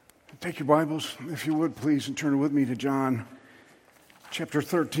Take your Bibles, if you would, please, and turn with me to John chapter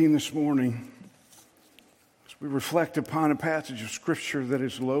 13 this morning. As we reflect upon a passage of Scripture that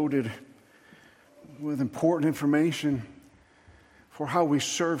is loaded with important information for how we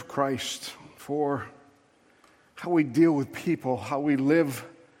serve Christ, for how we deal with people, how we live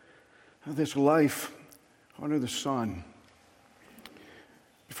this life under the sun.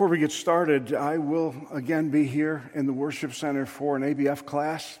 Before we get started, I will again be here in the worship center for an ABF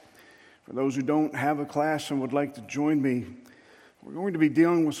class. For those who don't have a class and would like to join me, we're going to be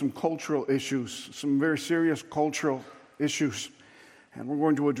dealing with some cultural issues, some very serious cultural issues, and we're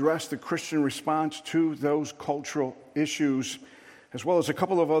going to address the Christian response to those cultural issues, as well as a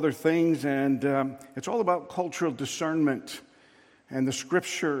couple of other things, and it's all about cultural discernment and the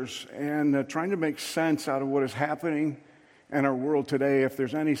Scriptures and trying to make sense out of what is happening in our world today, if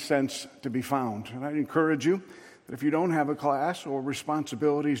there's any sense to be found. And I'd encourage you, if you don't have a class or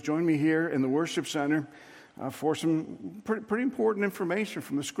responsibilities, join me here in the worship center for some pretty important information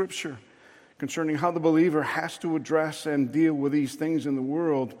from the Scripture concerning how the believer has to address and deal with these things in the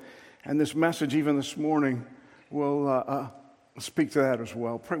world. And this message, even this morning, will speak to that as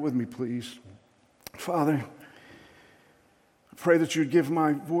well. Pray with me, please. Father, I pray that you'd give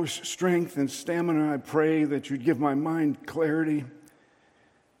my voice strength and stamina. I pray that you'd give my mind clarity.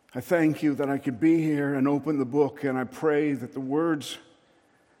 I thank you that I could be here and open the book, and I pray that the words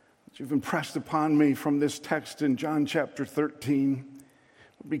that you've impressed upon me from this text in John chapter 13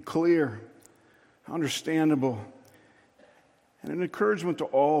 will be clear, understandable, and an encouragement to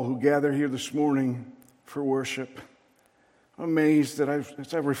all who gather here this morning for worship. I'm amazed that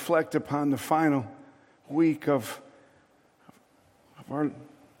as I reflect upon the final week of our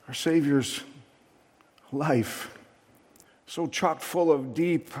Savior's life, so chock full of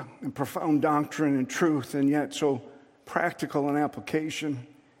deep and profound doctrine and truth, and yet so practical in application,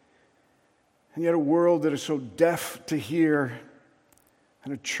 and yet a world that is so deaf to hear,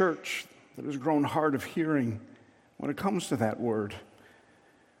 and a church that has grown hard of hearing when it comes to that word.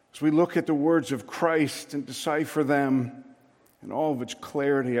 As we look at the words of Christ and decipher them in all of its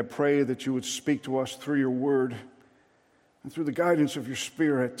clarity, I pray that you would speak to us through your word and through the guidance of your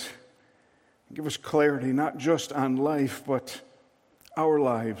Spirit. Give us clarity, not just on life, but our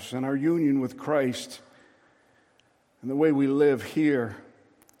lives and our union with Christ and the way we live here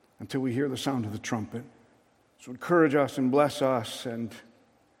until we hear the sound of the trumpet. So encourage us and bless us and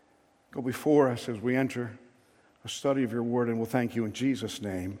go before us as we enter a study of your word, and we'll thank you in Jesus'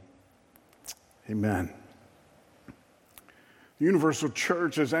 name. Amen. The Universal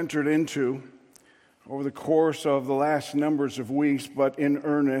Church has entered into, over the course of the last numbers of weeks, but in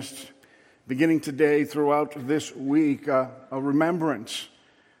earnest, beginning today throughout this week, a remembrance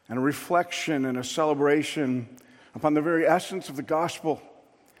and a reflection and a celebration upon the very essence of the gospel,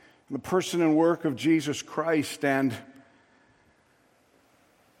 and the person and work of Jesus Christ, and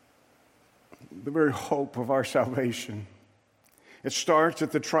the very hope of our salvation. It starts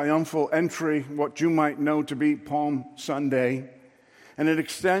at the triumphal entry, what you might know to be Palm Sunday, and it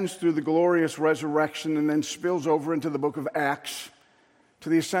extends through the glorious resurrection and then spills over into the book of Acts, to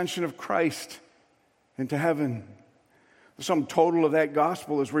the ascension of Christ into heaven. The sum total of that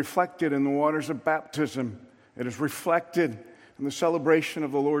gospel is reflected in the waters of baptism. It is reflected in the celebration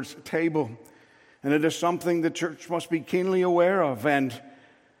of the Lord's table. And it is something the church must be keenly aware of and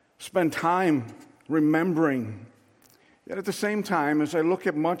spend time remembering. Yet at the same time, as I look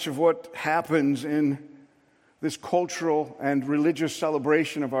at much of what happens in this cultural and religious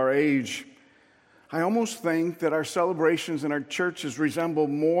celebration of our age, I almost think that our celebrations in our churches resemble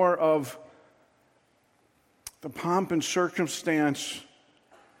more of the pomp and circumstance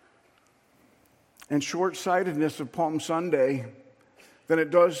and short-sightedness of Palm Sunday than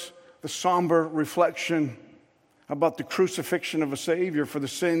it does the somber reflection about the crucifixion of a Savior for the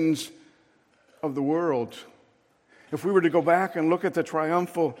sins of the world. If we were to go back and look at the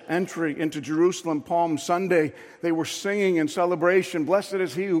triumphal entry into Jerusalem Palm Sunday, they were singing in celebration, "Blessed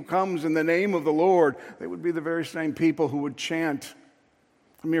is he who comes in the name of the Lord." They would be the very same people who would chant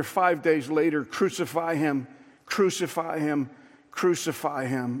a mere 5 days later, "Crucify him, crucify him, crucify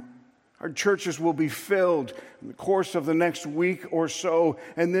him." Our churches will be filled in the course of the next week or so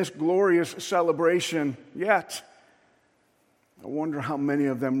in this glorious celebration. Yet, I wonder how many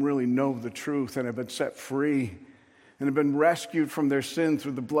of them really know the truth and have been set free and have been rescued from their sin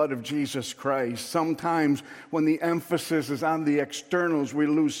through the blood of Jesus Christ. Sometimes when the emphasis is on the externals, we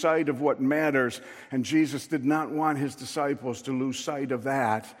lose sight of what matters, and Jesus did not want his disciples to lose sight of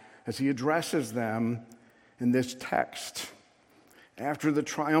that as he addresses them in this text. After the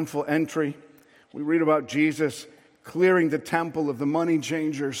triumphal entry, we read about Jesus clearing the temple of the money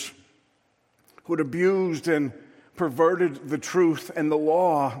changers who had abused and perverted the truth and the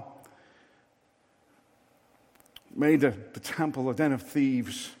law, made the temple a den of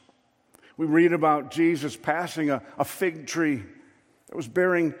thieves. We read about Jesus passing a fig tree that was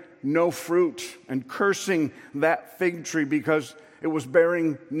bearing no fruit and cursing that fig tree because it was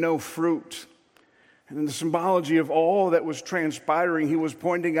bearing no fruit. And in the symbology of all that was transpiring, he was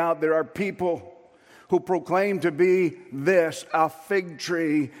pointing out there are people who proclaim to be this, a fig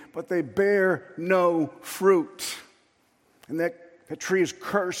tree, but they bear no fruit. And that tree is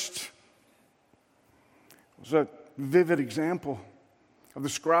cursed. It was a vivid example of the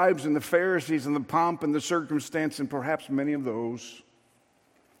scribes and the Pharisees and the pomp and the circumstance, and perhaps many of those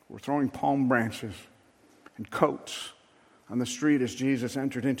were throwing palm branches and coats on the street as Jesus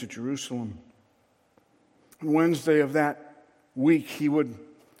entered into Jerusalem. On Wednesday of that week, he would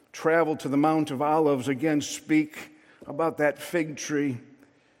travel to the Mount of Olives, again speak about that fig tree.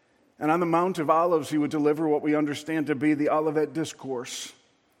 And on the Mount of Olives, he would deliver what we understand to be the Olivet Discourse.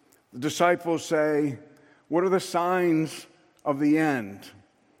 The disciples say, what are the signs of the end?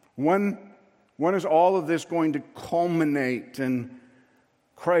 When is all of this going to culminate? And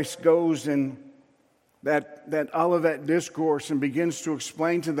Christ goes in that Olivet Discourse and begins to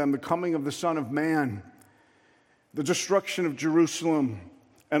explain to them the coming of the Son of Man, the destruction of Jerusalem,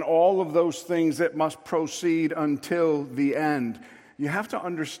 and all of those things that must proceed until the end. You have to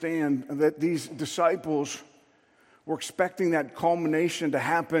understand that these disciples were expecting that culmination to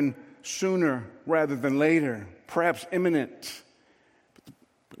happen sooner rather than later, perhaps imminent.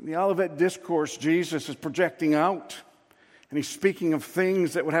 But in the Olivet Discourse, Jesus is projecting out, and he's speaking of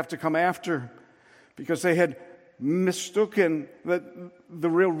things that would have to come after, because they had mistaken the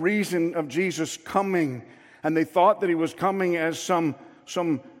real reason of Jesus coming, and they thought that he was coming as some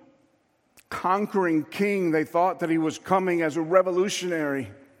conquering king. They thought that he was coming as a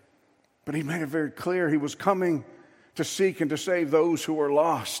revolutionary, but he made it very clear he was coming to seek and to save those who were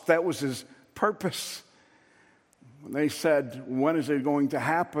lost. That was his purpose. When they said, when is it going to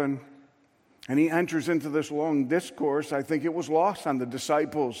happen? And he enters into this long discourse, I think it was lost on the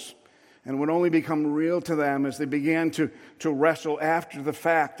disciples and would only become real to them as they began to wrestle after the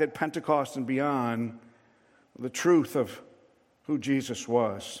fact at Pentecost and beyond the truth of who Jesus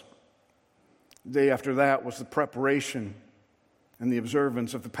was. The day after that was the preparation and the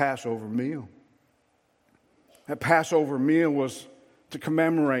observance of the Passover meal. That Passover meal was to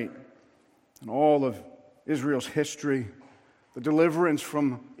commemorate in all of Israel's history the deliverance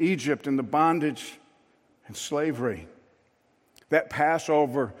from Egypt and the bondage and slavery. That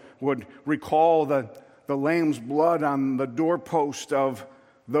Passover would recall the lamb's blood on the doorpost of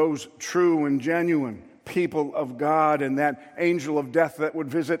those true and genuine people of God, and that angel of death that would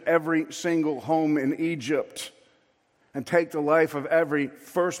visit every single home in Egypt and take the life of every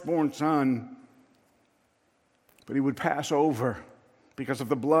firstborn son. But he would pass over because of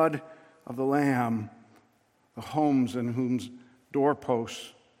the blood of the Lamb, the homes in whose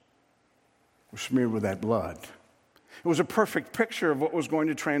doorposts were smeared with that blood. It was a perfect picture of what was going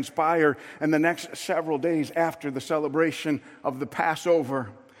to transpire in the next several days after the celebration of the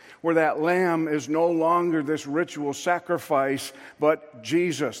Passover, where that lamb is no longer this ritual sacrifice, but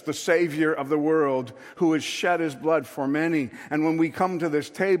Jesus, the Savior of the world, who has shed his blood for many. And when we come to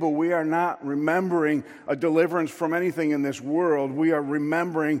this table, we are not remembering a deliverance from anything in this world. We are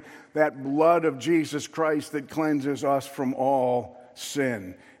remembering that blood of Jesus Christ that cleanses us from all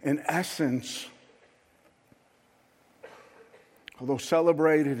sin. In essence, although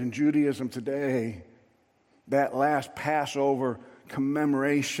celebrated in Judaism today, that last Passover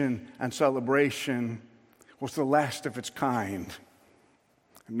commemoration and celebration was the last of its kind.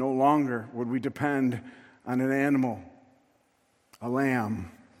 No longer would we depend on an animal, a lamb,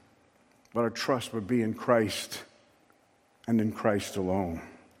 but our trust would be in Christ and in Christ alone.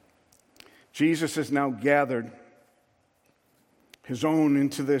 Jesus has now gathered his own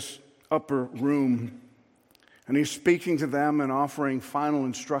into this upper room, and he's speaking to them and offering final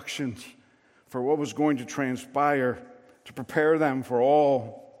instructions for what was going to transpire, to prepare them for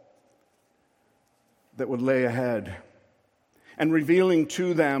all that would lay ahead, and revealing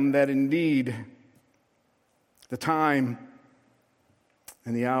to them that indeed the time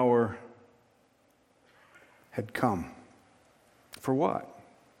and the hour had come. For what?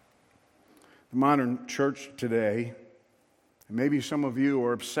 The modern church today, and maybe some of you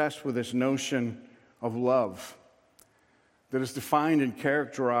are obsessed with this notion of love that is defined and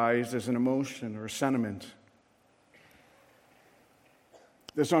characterized as an emotion or a sentiment.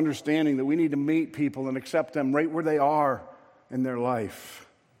 This understanding that we need to meet people and accept them right where they are in their life.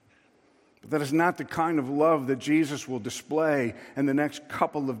 But that is not the kind of love that Jesus will display in the next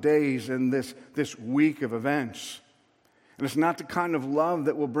couple of days in this week of events. And it's not the kind of love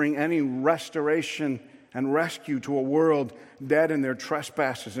that will bring any restoration and rescue to a world dead in their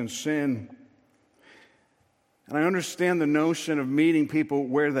trespasses and sin. And I understand the notion of meeting people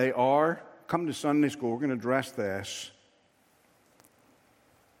where they are. Come to Sunday school, we're going to address this.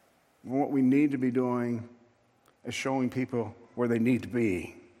 And what we need to be doing is showing people where they need to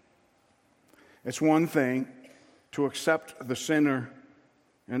be. It's one thing to accept the sinner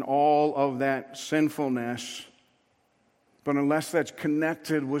and all of that sinfulness, but unless that's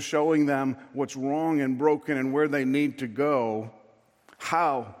connected with showing them what's wrong and broken and where they need to go,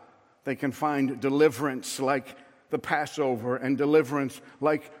 how they can find deliverance like the Passover and deliverance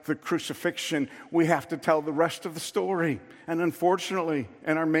like the crucifixion, we have to tell the rest of the story. And unfortunately,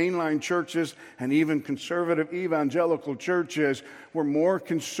 in our mainline churches and even conservative evangelical churches, we're more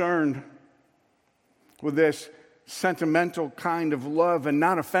concerned with this sentimental kind of love and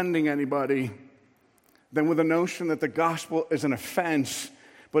not offending anybody than with the notion that the gospel is an offense,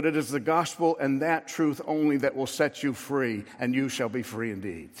 but it is the gospel and that truth only that will set you free, and you shall be free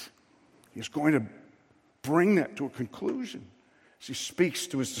indeed. He's going to bring that to a conclusion as he speaks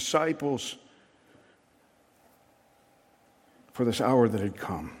to his disciples for this hour that had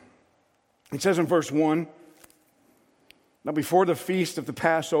come. It says in verse 1, now before the feast of the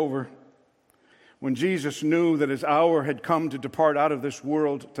Passover, when Jesus knew that his hour had come to depart out of this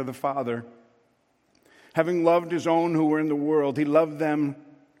world to the Father, having loved his own who were in the world, he loved them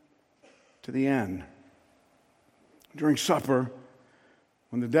to the end. During supper,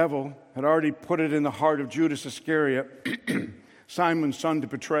 when the devil had already put it in the heart of Judas Iscariot, Simon's son, to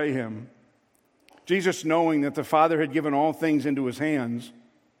betray him, Jesus, knowing that the Father had given all things into his hands,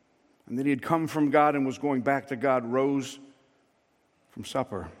 and that he had come from God and was going back to God, rose from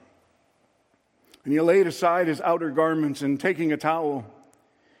supper. And he laid aside his outer garments, and taking a towel,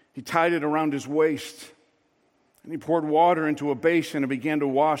 he tied it around his waist. And he poured water into a basin and began to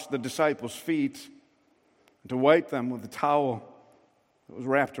wash the disciples' feet and to wipe them with the towel that was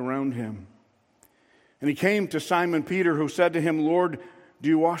wrapped around him. And he came to Simon Peter, who said to him, Lord, do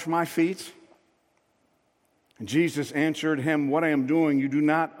you wash my feet? And Jesus answered him, what I am doing you do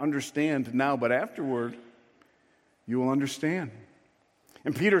not understand now, but afterward you will understand.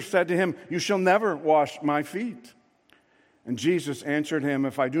 And Peter said to him, you shall never wash my feet. And Jesus answered him,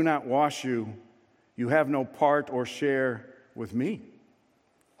 if I do not wash you, you have no part or share with me.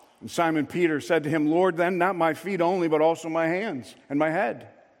 And Simon Peter said to him, Lord, then not my feet only, but also my hands and my head.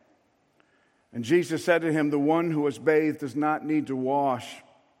 And Jesus said to him, the one who is bathed does not need to wash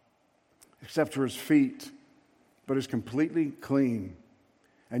except for his feet, but is completely clean.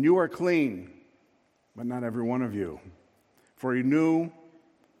 And you are clean, but not every one of you. For he knew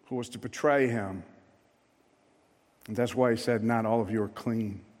who was to betray him. And that's why he said, not all of you are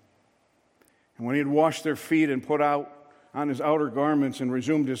clean. And when he had washed their feet and put out on his outer garments and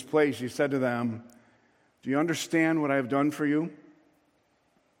resumed his place, he said to them, do you understand what I have done for you?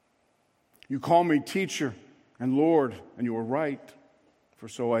 You call me teacher and Lord, and you are right, for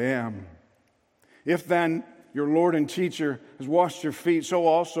so I am. If then your Lord and teacher has washed your feet, so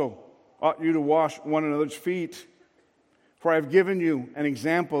also ought you to wash one another's feet. For I have given you an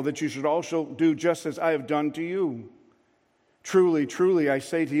example that you should also do just as I have done to you. Truly, truly, I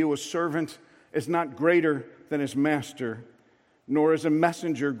say to you, a servant is not greater than his master, nor is a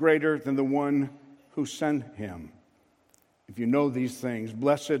messenger greater than the one who sent him. If you know these things,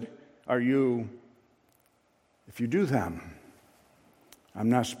 blessed are you if you do them. I'm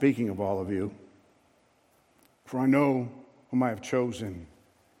not speaking of all of you, for I know whom I have chosen.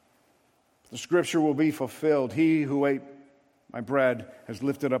 The scripture will be fulfilled. He who ate my bread has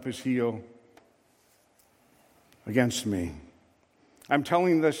lifted up his heel against me. I'm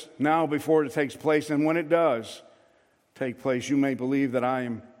telling this now before it takes place, and when it does take place, you may believe that I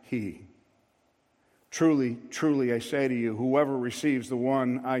am he. Truly, truly, I say to you, whoever receives the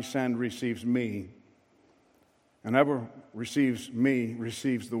one I send receives me, and whoever receives me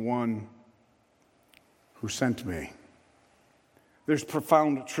receives the one who sent me. There's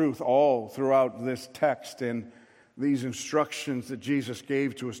profound truth all throughout this text and these instructions that Jesus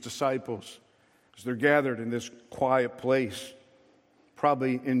gave to his disciples as they're gathered in this quiet place,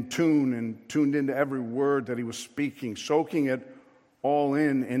 probably in tune and tuned into every word that he was speaking, soaking it all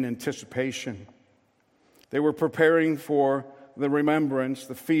in anticipation. They were preparing for the remembrance,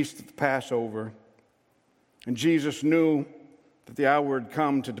 the feast of the Passover. And Jesus knew that the hour had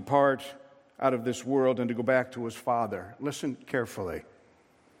come to depart out of this world and to go back to his Father. Listen carefully.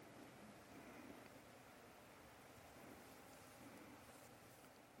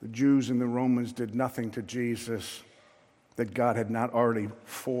 The Jews and the Romans did nothing to Jesus that God had not already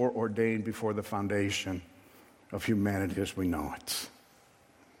foreordained before the foundation of humanity as we know it.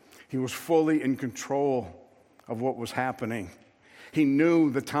 He was fully in control of what was happening. He knew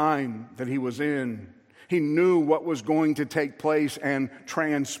the time that he was in. He knew what was going to take place and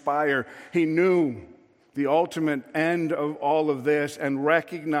transpire. He knew the ultimate end of all of this and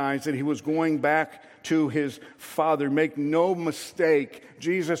recognized that he was going back to his Father. Make no mistake,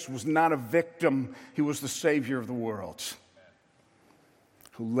 Jesus was not a victim. He was the Savior of the world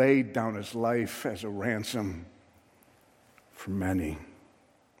who laid down his life as a ransom for many.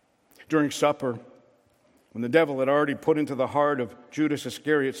 During supper, when the devil had already put into the heart of Judas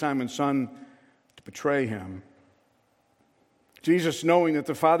Iscariot, Simon's son, to betray him, Jesus, knowing that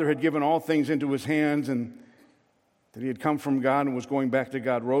the Father had given all things into his hands and that he had come from God and was going back to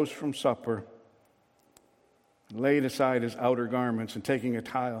God, rose from supper, laid aside his outer garments, and taking a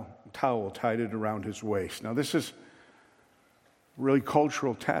towel, tied it around his waist. Now, this is a really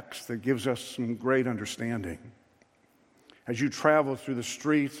cultural text that gives us some great understanding. As you travel through the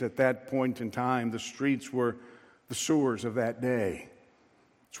streets at that point in time, the streets were the sewers of that day.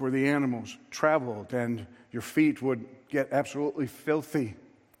 It's where the animals traveled, and your feet would get absolutely filthy.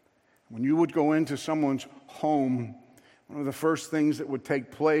 When you would go into someone's home, one of the first things that would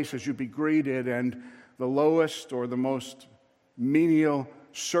take place is you'd be greeted, and the lowest or the most menial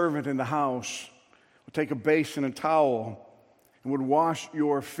servant in the house would take a basin and towel and would wash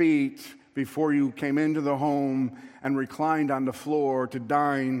your feet before you came into the home and reclined on the floor to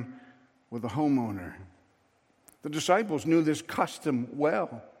dine with the homeowner. The disciples knew this custom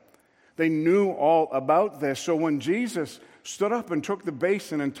well. They knew all about this. So when Jesus stood up and took the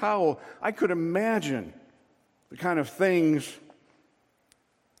basin and towel, I could imagine the kind of things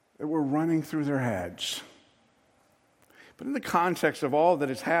that were running through their heads. But in the context of all that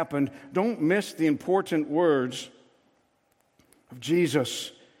has happened, don't miss the important words of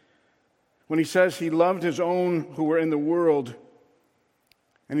Jesus when he says he loved his own who were in the world,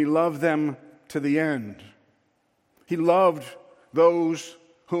 and he loved them to the end. He loved those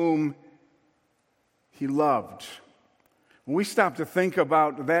whom he loved. When we stop to think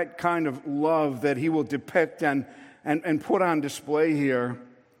about that kind of love that he will depict and put on display here,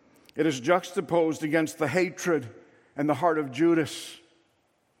 it is juxtaposed against the hatred and the heart of Judas.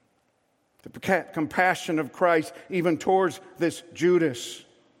 The compassion of Christ even towards this Judas.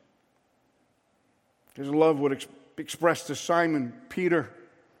 His love would be expressed to Simon Peter,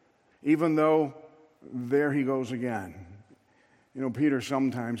 even though there he goes again. You know, Peter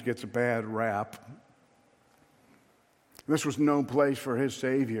sometimes gets a bad rap. This was no place for his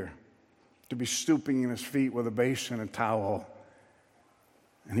Savior to be stooping in his feet with a basin and towel.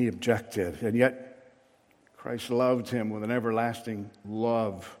 And he objected. And yet, Christ loved him with an everlasting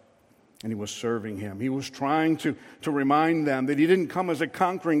love. And he was serving him. He was trying to remind them that he didn't come as a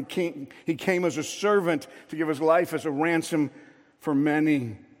conquering king. He came as a servant to give his life as a ransom for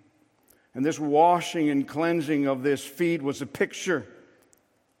many. And this washing and cleansing of this feet was a picture,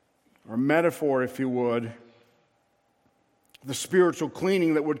 or a metaphor, if you would, the spiritual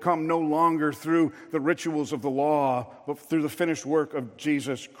cleaning that would come no longer through the rituals of the law, but through the finished work of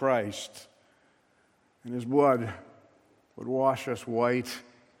Jesus Christ. And his blood would wash us white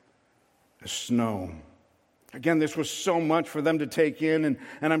as snow. Again, this was so much for them to take in,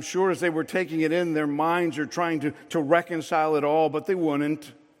 and I'm sure as they were taking it in, their minds are trying to reconcile it all, but they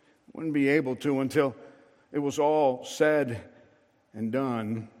wouldn't be able to until it was all said and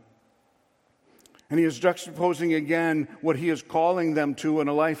done. And he is juxtaposing again what he is calling them to in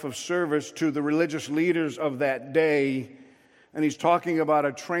a life of service to the religious leaders of that day. And he's talking about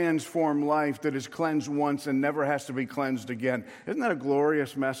a transformed life that is cleansed once and never has to be cleansed again. Isn't that a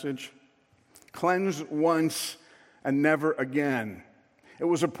glorious message? Cleansed once and never again. It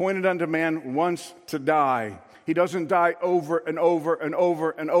was appointed unto man once to die. He doesn't die over and over and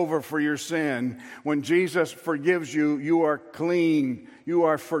over and over for your sin. When Jesus forgives you, you are clean, you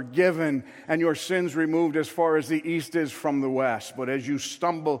are forgiven, and your sins removed as far as the east is from the west. But as you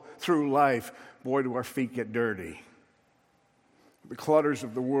stumble through life, boy, do our feet get dirty. The clutters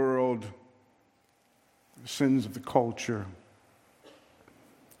of the world, the sins of the culture,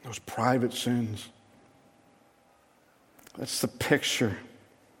 those private sins. That's the picture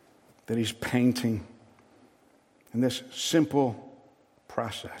that he's painting in this simple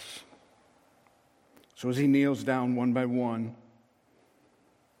process. So as he kneels down one by one,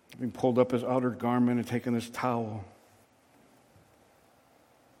 having pulled up his outer garment and taken his towel,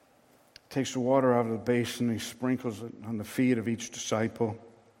 takes the water out of the basin and he sprinkles it on the feet of each disciple,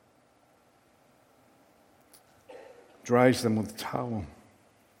 dries them with the towel.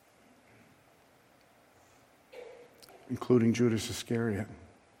 including Judas Iscariot.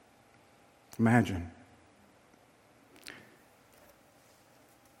 Imagine.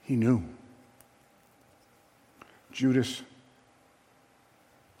 He knew Judas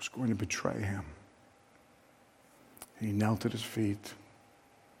was going to betray him. And he knelt at his feet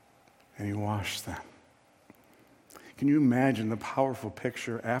and he washed them. Can you imagine the powerful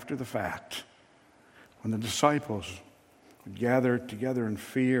picture after the fact when the disciples would gather together in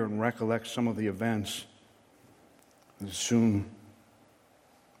fear and recollect some of the events that would soon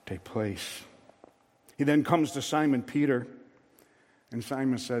take place? He then comes to Simon Peter, and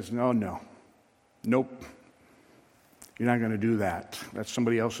Simon says, nope, you're not going to do that. That's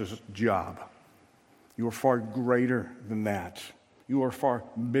somebody else's job. You are far greater than that. You are far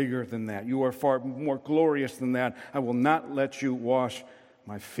bigger than that. You are far more glorious than that. I will not let you wash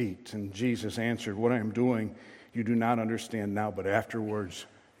my feet. And Jesus answered, what I am doing, you do not understand now, but afterwards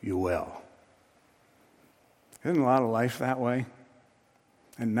you will. Isn't a lot of life that way?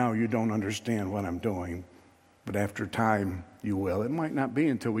 And now you don't understand what I'm doing, but after time you will. It might not be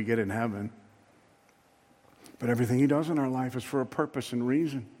until we get in heaven. But everything he does in our life is for a purpose and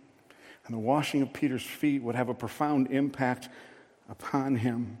reason. And the washing of Peter's feet would have a profound impact upon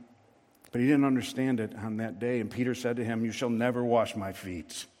him. But he didn't understand it on that day. And Peter said to him, you shall never wash my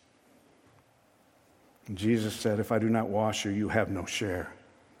feet. And Jesus said, if I do not wash you, you have no share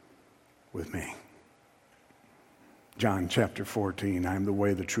with me. John chapter 14, I am the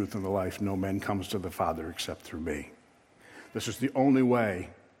way, the truth, and the life. No man comes to the Father except through me. This is the only way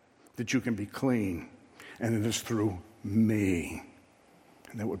that you can be clean, and it is through me.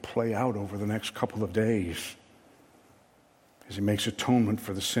 And that would play out over the next couple of days as he makes atonement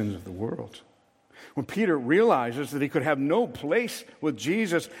for the sins of the world. When Peter realizes that he could have no place with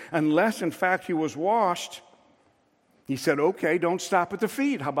Jesus unless, in fact, he was washed, he said, okay, don't stop at the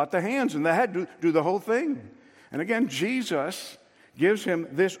feet. How about the hands and the head? Do the whole thing. And again, Jesus gives him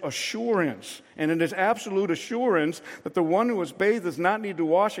this assurance, and it is absolute assurance that the one who is bathed does not need to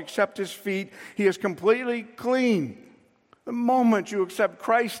wash except his feet. He is completely clean. The moment you accept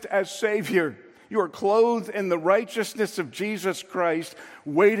Christ as Savior, you are clothed in the righteousness of Jesus Christ,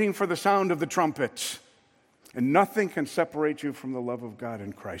 waiting for the sound of the trumpet. And nothing can separate you from the love of God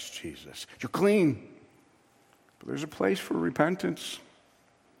in Christ Jesus. You're clean. But there's a place for repentance.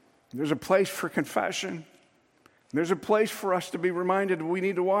 There's a place for confession. There's a place for us to be reminded we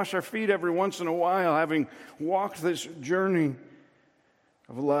need to wash our feet every once in a while, having walked this journey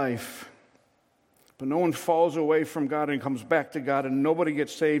of life. But no one falls away from God and comes back to God, and nobody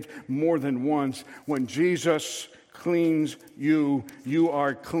gets saved more than once. When Jesus cleans you, you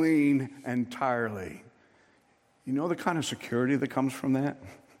are clean entirely. You know the kind of security that comes from that?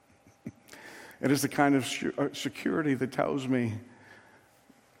 It is the kind of security that tells me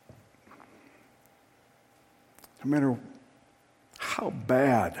no matter how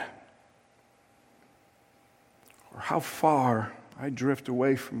bad or how far I drift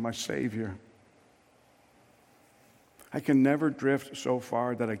away from my Savior, I can never drift so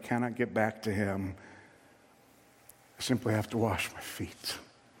far that I cannot get back to Him. I simply have to wash my feet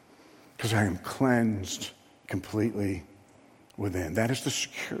because I am cleansed completely within. That is the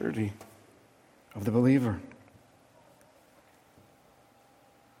security of the believer.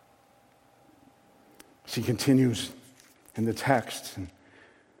 As he continues in the text and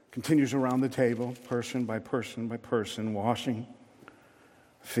continues around the table, person by person by person, washing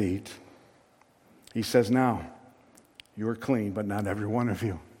feet, he says, now, you are clean, but not every one of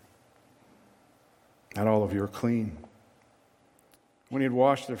you. Not all of you are clean. When he had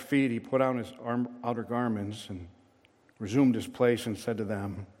washed their feet, he put on his outer garments and resumed his place and said to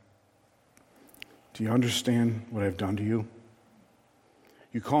them, do you understand what I've done to you?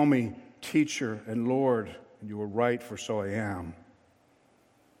 You call me teacher and Lord, and you are right, for so I am.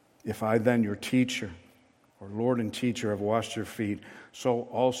 If I then, your teacher, or Lord and teacher, have washed your feet, so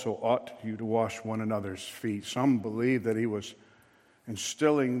also ought you to wash one another's feet. Some believe that he was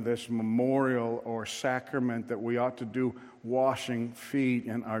instilling this memorial or sacrament that we ought to do washing feet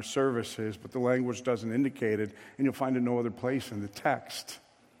in our services, but the language doesn't indicate it, and you'll find it no other place in the text.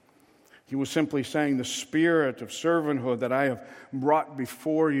 He was simply saying the spirit of servanthood that I have brought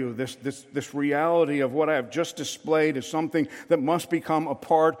before you, this reality of what I have just displayed, is something that must become a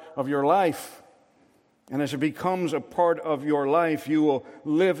part of your life. And as it becomes a part of your life, you will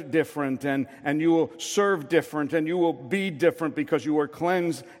live different and you will serve different and you will be different because you are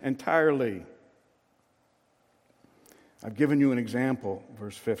cleansed entirely. I've given you an example,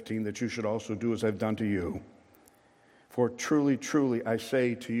 verse 15, that you should also do as I've done to you. For truly, truly, I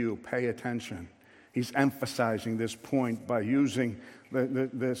say to you, pay attention. He's emphasizing this point by using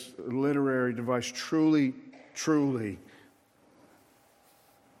this literary device. Truly, truly,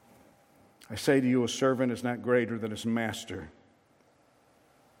 I say to you, a servant is not greater than his master,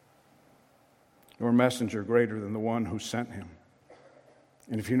 nor a messenger greater than the one who sent him.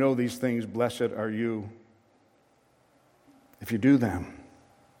 And if you know these things, blessed are you if you do them.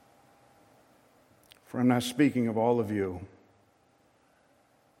 For I'm not speaking of all of you.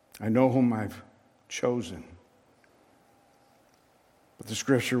 I know whom I've chosen. But the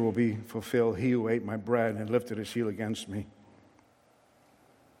scripture will be fulfilled. He who ate my bread and lifted his heel against me.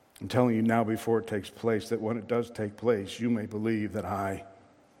 I'm telling you now before it takes place, that when it does take place, you may believe that I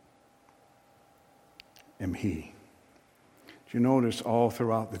am he. Do you notice all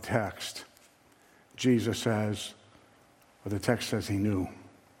throughout the text, Jesus says, or the text says he knew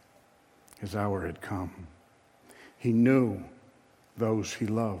his hour had come. He knew those he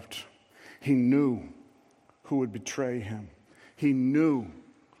loved. He knew who would betray him. He knew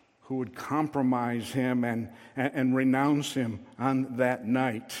who would compromise him and renounce him on that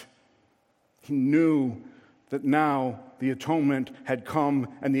night. He knew that now the atonement had come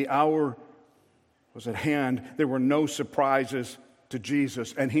and the hour was at hand. There were no surprises to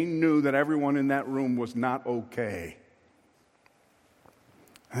Jesus, and he knew that everyone in that room was not okay.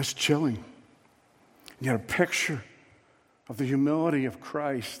 That's chilling. You had a picture of the humility of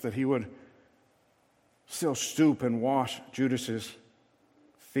Christ, that he would still stoop and wash Judas's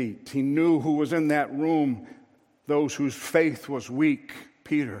feet. He knew who was in that room, those whose faith was weak,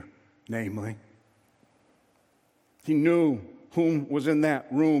 Peter, namely. He knew whom was in that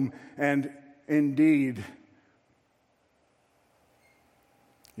room, and indeed,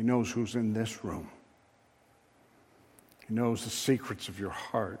 he knows who's in this room. He knows the secrets of your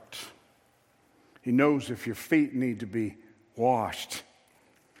heart. He knows if your feet need to be washed.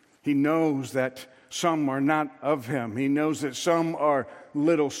 He knows that some are not of him. He knows that some are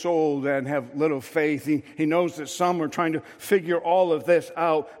little-souled and have little faith. He knows that some are trying to figure all of this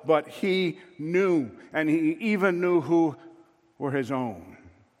out, but he knew, and he even knew who were his own.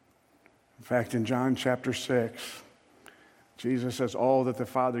 In fact, in John chapter 6, Jesus says, all that the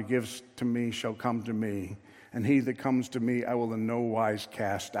Father gives to me shall come to me, and he that comes to me I will in no wise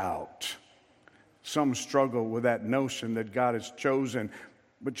cast out. Some struggle with that notion that God has chosen,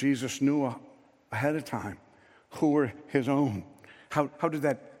 but Jesus knew ahead of time who were his own. How did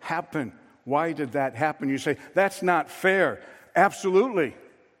that happen? Why did that happen? You say, that's not fair. Absolutely.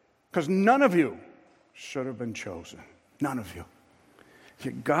 Because none of you should have been chosen. None of you.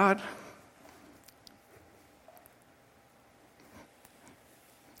 Yet God,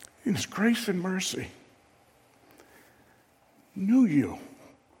 in his grace and mercy, knew you.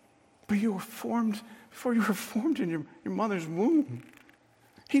 But you were formed, before you were formed in your mother's womb.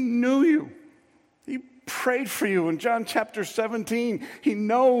 He knew you. He prayed for you. In John chapter 17, he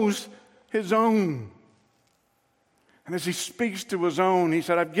knows his own. And as he speaks to his own, he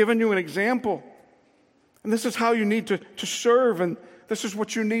said, I've given you an example. And this is how you need to serve. And this is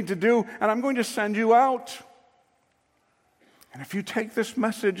what you need to do. And I'm going to send you out. And if you take this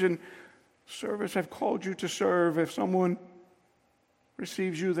message and service, I've called you to serve. If someone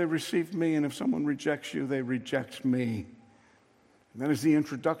receives you, they receive me. And if someone rejects you, they reject me. And that is the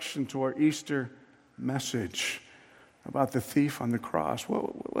introduction to our Easter message about the thief on the cross.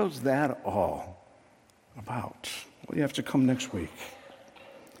 What was that all about? Well, you have to come next week.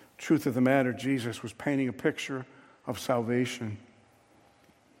 Truth of the matter, Jesus was painting a picture of salvation,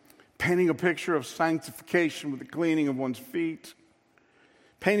 painting a picture of sanctification with the cleaning of one's feet,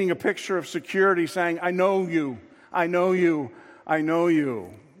 painting a picture of security, saying, I know you, I know you, I know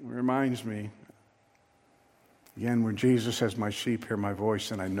you. It reminds me, again, where Jesus says, my sheep hear my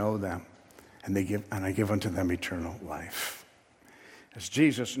voice and I know them, and I give unto them eternal life. As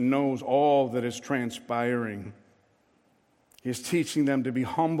Jesus knows all that is transpiring, he is teaching them to be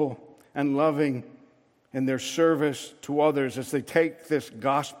humble and loving in their service to others as they take this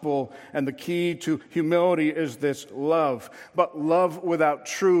gospel. And the key to humility is this love. But love without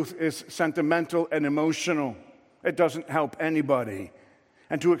truth is sentimental and emotional. It doesn't help anybody.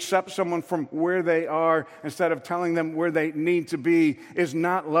 And to accept someone from where they are instead of telling them where they need to be is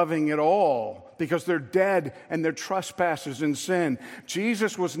not loving at all, because they're dead and they're trespassers in sin.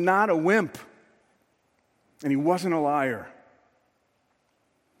 Jesus was not a wimp, and he wasn't a liar.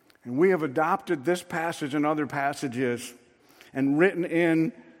 And we have adopted this passage and other passages and written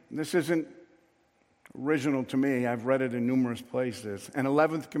in, this isn't original to me, I've read it in numerous places, an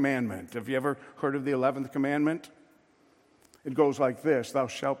 11th commandment. Have you ever heard of the 11th commandment? It goes like this, thou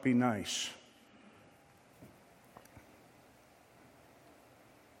shalt be nice.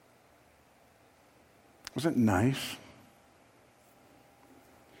 Wasn't it nice?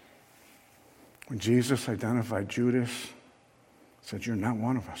 When Jesus identified Judas, he said, "You're not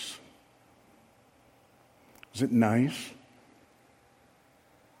one of us." Is it nice?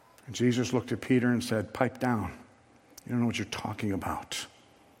 And Jesus looked at Peter and said, "Pipe down. You don't know what you're talking about."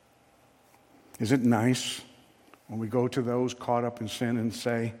 Is it nice when we go to those caught up in sin and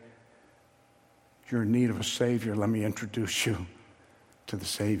say, "You're in need of a Savior. Let me introduce you to the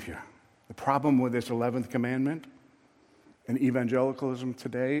Savior"? The problem with this 11th commandment in evangelicalism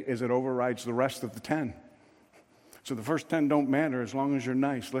today is it overrides the rest of the 10. So the first 10 don't matter as long as you're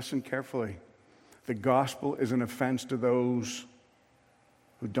nice. Listen carefully. The gospel is an offense to those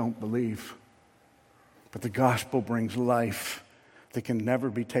who don't believe. But the gospel brings life that can never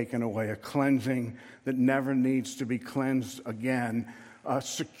be taken away, a cleansing that never needs to be cleansed again, a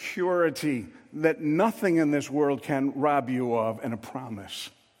security that nothing in this world can rob you of, and a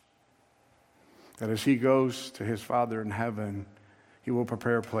promise that as he goes to his Father in heaven, he will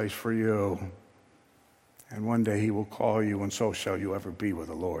prepare a place for you. And one day he will call you, and so shall you ever be with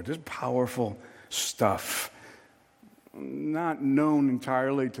the Lord. This is powerful stuff, not known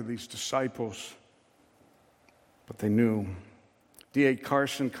entirely to these disciples, but they knew. D.A.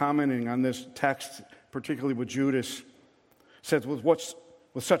 Carson, commenting on this text, particularly with Judas, says,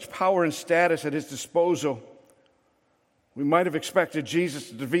 with such power and status at his disposal, we might have expected Jesus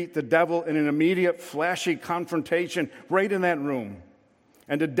to defeat the devil in an immediate, flashy confrontation right in that room,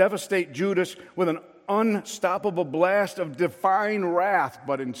 and to devastate Judas with an unstoppable blast of divine wrath.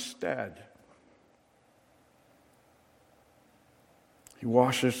 But instead, he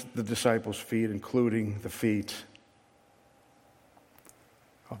washes the disciples' feet, including the feet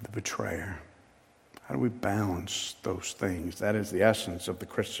of the betrayer. How do we balance those things? That is the essence of the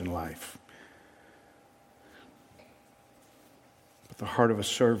Christian life. But the heart of a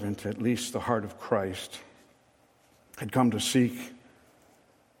servant, at least the heart of Christ, had come to seek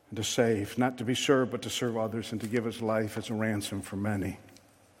and to save, not to be served, but to serve others and to give his life as a ransom for many.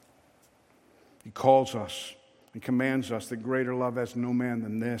 He calls us and commands us that greater love has no man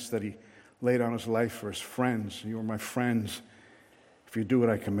than this, that he laid down his life for his friends. You are my friends if you do what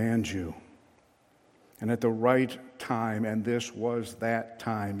I command you. And at the right time, and this was that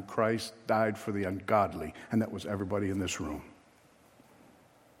time, Christ died for the ungodly, and that was everybody in this room.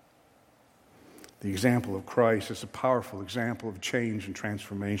 The example of Christ is a powerful example of change and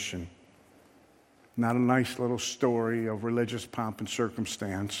transformation. Not a nice little story of religious pomp and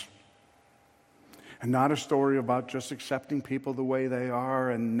circumstance. And not a story about just accepting people the way they are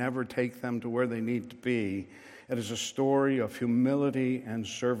and never take them to where they need to be. It is a story of humility and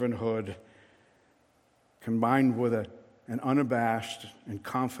servanthood combined with an unabashed and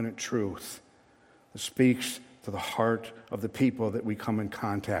confident truth that speaks to the heart of the people that we come in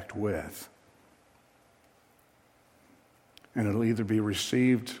contact with. And it'll either be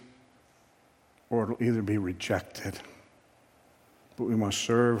received or it'll either be rejected. But we must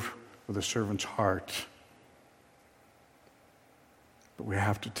serve with a servant's heart. But we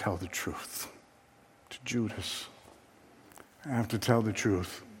have to tell the truth to Judas. I have to tell the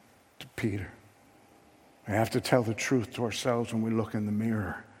truth to Peter. I have to tell the truth to ourselves when we look in the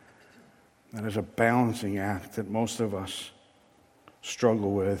mirror. That is a balancing act that most of us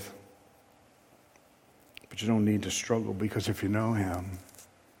struggle with. But you don't need to struggle, because if you know him,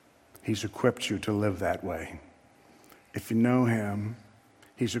 he's equipped you to live that way. If you know him,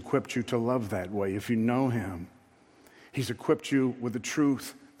 he's equipped you to love that way. If you know him, he's equipped you with the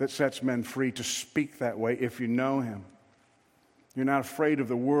truth that sets men free to speak that way. If you know him, you're not afraid of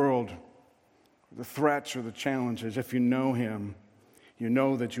the world, the threats or the challenges. If you know him, you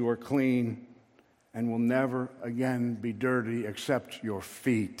know that you are clean and will never again be dirty except your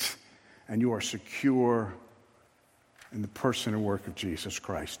feet. And you are secure in the person and work of Jesus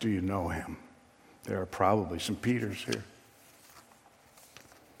Christ. Do you know him? There are probably some Peters here.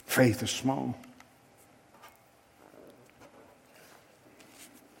 Faith is small.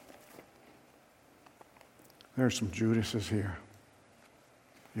 There are some Judases here.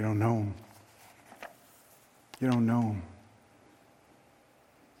 You don't know them. You don't know them.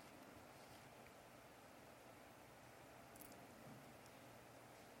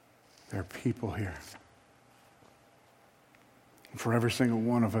 There are people here. And for every single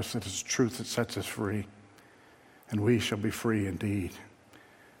one of us, it is truth that sets us free. And we shall be free indeed.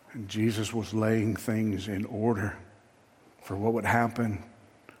 And Jesus was laying things in order for what would happen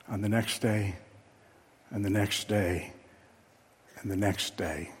on the next day, and the next day, and the next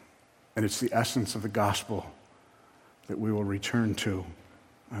day. And it's the essence of the gospel that we will return to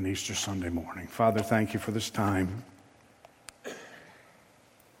on Easter Sunday morning. Father, thank you for this time.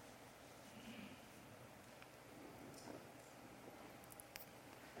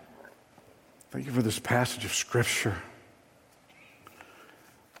 Thank you for this passage of Scripture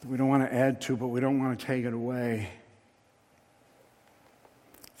that we don't want to add to, but we don't want to take it away.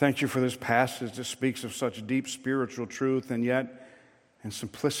 Thank you for this passage that speaks of such deep spiritual truth and yet in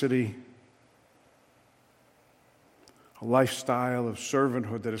simplicity, a lifestyle of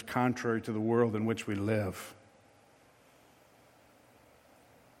servanthood that is contrary to the world in which we live.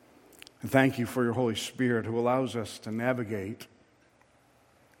 And thank you for your Holy Spirit who allows us to navigate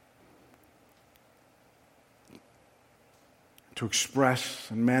to express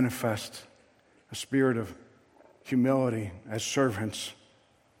and manifest a spirit of humility as servants.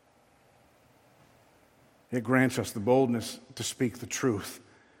 It grants us the boldness to speak the truth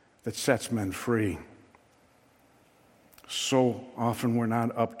that sets men free. So often we're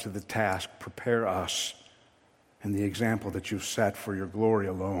not up to the task. Prepare us in the example that you've set for your glory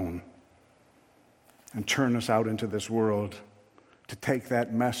alone. And turn us out into this world to take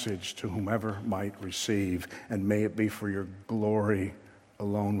that message to whomever might receive. And may it be for your glory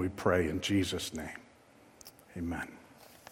alone, we pray in Jesus' name. Amen.